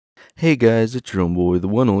Hey guys, it's your own boy, the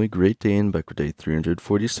one only Great Dane, back with day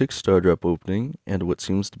 346 Star Drop opening, and what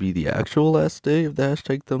seems to be the actual last day of the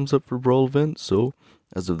hashtag thumbs up for Brawl event, so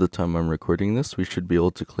as of the time I'm recording this, we should be able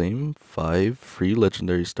to claim 5 free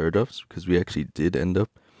legendary Star Drops, because we actually did end up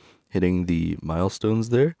hitting the milestones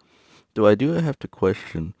there. Though I do have to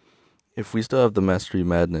question, if we still have the Mastery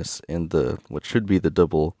Madness and the what should be the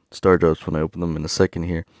double Star Drops when I open them in a second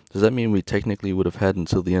here, does that mean we technically would have had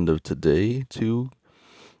until the end of today to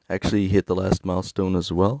actually hit the last milestone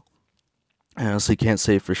as well? I honestly can't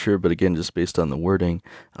say for sure, but again, just based on the wording,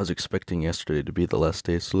 I was expecting yesterday to be the last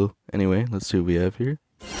day. So anyway, let's see what we have here.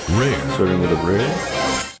 Rare. Starting with a rare,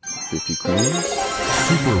 50 coins,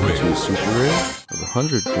 Super to a rare. super rare, of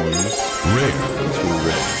 100 coins, Rare. to a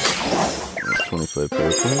rare, 25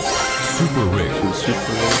 power points, Super to rare. a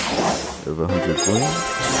super rare, of 100 bling,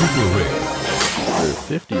 Super rare. or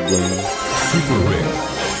 50 bling, Super rare.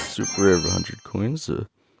 super rare of 100 coins, a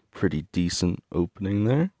pretty decent opening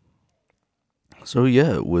there. So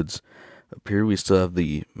yeah, it would appear we still have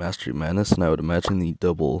the Mastery Madness, and I would imagine the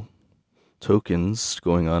double tokens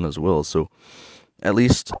going on as well. So at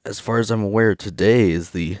least as far as I'm aware, today is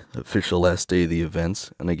the official last day of the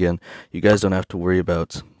events. And again, you guys don't have to worry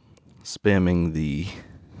about spamming the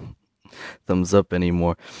thumbs up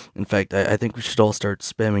anymore. In fact, I think we should all start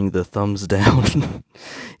spamming the thumbs down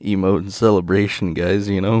emote and celebration, guys,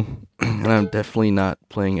 you know? And I'm definitely not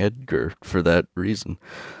playing Edgar for that reason.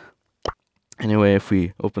 Anyway, if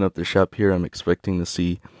we open up the shop here, I'm expecting to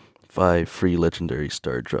see 5 free legendary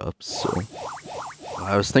star drops. So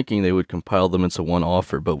I was thinking they would compile them into one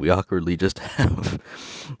offer, but we awkwardly just have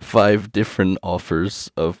 5 different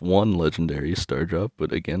offers of one legendary star drop.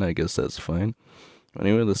 But again, I guess that's fine.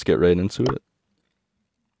 Anyway, let's get right into it.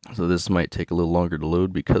 So this might take a little longer to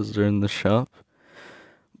load because they're in the shop.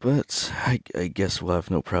 But I guess we'll have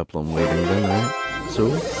no problem waiting then, right? So,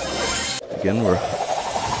 again, what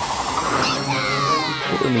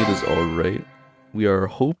we need is alright. We are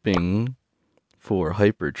hoping for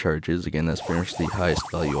hypercharges. Again, that's pretty much the highest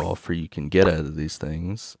value offer you can get out of these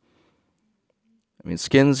things. I mean,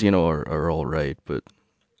 skins, you know, are alright, but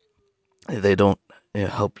they don't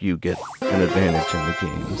help you get an advantage in the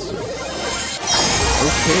game. So.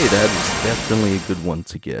 Okay, that is definitely a good one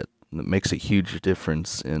to get. That makes a huge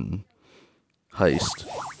difference in heist.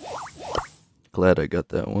 Glad I got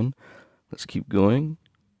that one. Let's keep going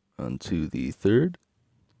on to the third.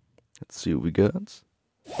 Let's see what we got.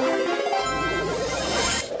 Yeah,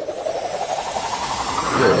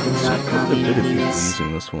 quite a bit of people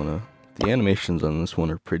using this one. The animations on this one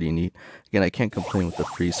are pretty neat. Again, I can't complain with the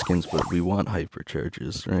free skins, but we want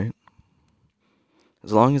hypercharges, right?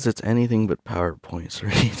 As long as it's anything but power points,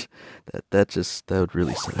 right? That would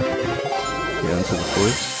really suck. Okay, on to the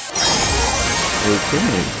fourth.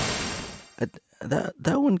 Okay.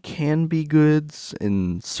 That one can be good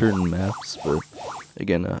in certain maps, but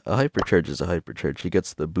again, a hypercharge is a hypercharge. He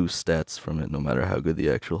gets the boost stats from it no matter how good the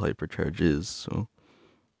actual hypercharge is, so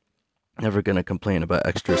never gonna complain about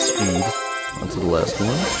extra speed. On to the last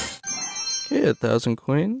one. Okay, 1,000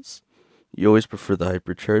 coins. You always prefer the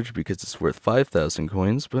hypercharge because it's worth 5,000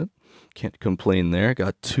 coins, but can't complain there.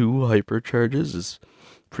 Got 2 hypercharges, is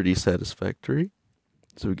pretty satisfactory.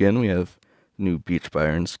 So again, we have new Beach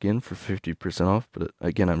Byron skin for 50% off, but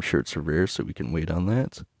again, I'm sure it's a rare, so we can wait on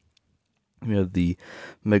that. We have the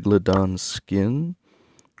Megalodon skin,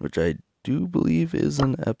 which I do believe is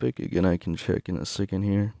an epic. Again, I can check in a second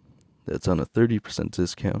here. That's on a 30%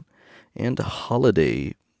 discount. And a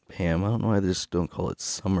holiday Pam. I don't know why they just don't call it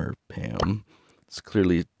Summer Pam. It's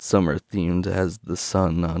clearly summer themed. It has the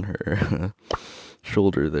sun on her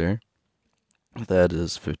shoulder there. That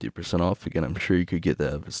is 50% off. Again, I'm sure you could get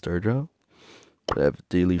that of a star drop. But I have a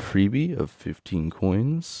daily freebie of 15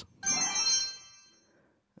 coins.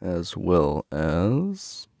 As well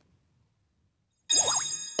as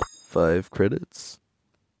 5 credits.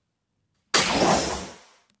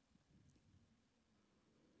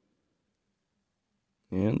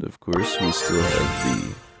 And of course, we still have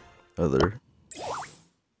the other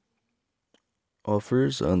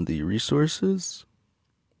offers on the resources.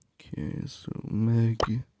 Okay, so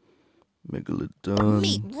Megalodon.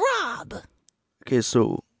 Meet Rob! Okay,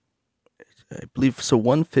 so I believe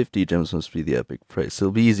 150 gems must be the epic price.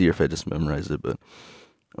 It'll be easier if I just memorize it, but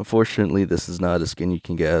unfortunately, this is not a skin you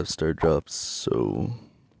can get out of star drops. So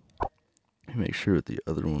let me make sure what the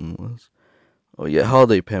other one was. Oh yeah,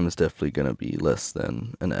 Holiday Pam is definitely gonna be less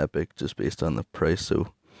than an epic just based on the price. So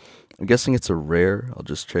I'm guessing it's a rare. I'll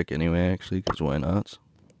just check anyway, actually, because why not?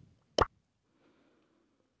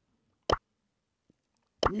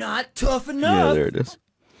 Not tough Yeah, enough! there it is.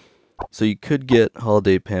 So you could get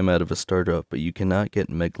Holiday Pam out of a star drop, but you cannot get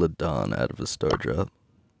Megalodon out of a star drop.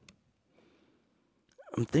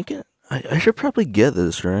 I'm thinking I should probably get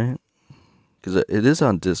this, right? Because it is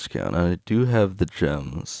on discount. I do have the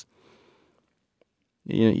gems.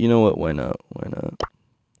 You know what? Why not? Why not?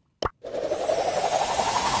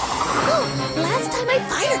 Last time I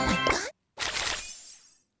fired my gun.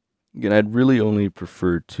 Again, I'd really only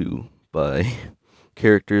prefer to buy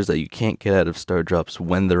characters that you can't get out of star drops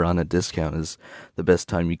when they're on a discount is the best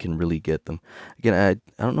time you can really get them. Again, I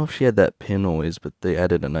don't know if she had that pin always, but they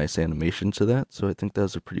added a nice animation to that, so I think that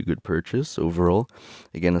was a pretty good purchase overall.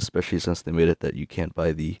 Again, especially since they made it that you can't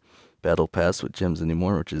buy the battle pass with gems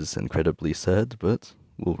anymore, which is incredibly sad, but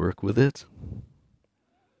we'll work with it.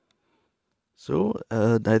 So,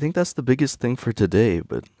 I think that's the biggest thing for today,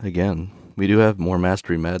 but again, we do have more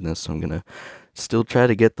Mastery Madness, so I'm gonna still try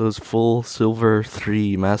to get those full Silver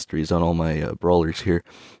 3 Masteries on all my brawlers here.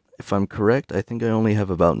 If I'm correct, I think I only have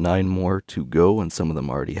about 9 more to go, and some of them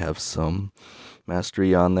already have some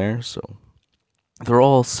Mastery on there, so they're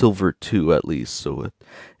all Silver 2 at least, so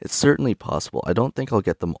it's certainly possible. I don't think I'll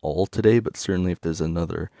get them all today, but certainly if there's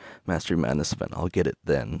another Mastery Madness event, I'll get it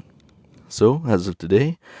then. So, as of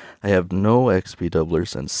today, I have no XP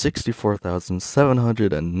doublers and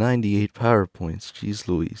 64,798 power points. Jeez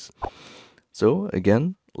Louise. So,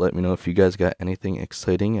 again, let me know if you guys got anything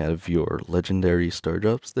exciting out of your legendary star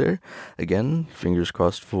drops there. Again, fingers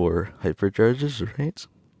crossed for hypercharges, right?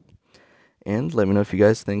 And let me know if you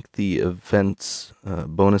guys think the events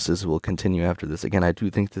bonuses will continue after this. Again, I do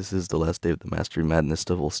think this is the last day of the Mastery Madness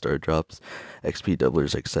double star drops, XP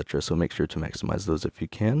doublers, etc. So make sure to maximize those if you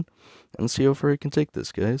can. And see how far you can take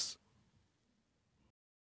this, guys.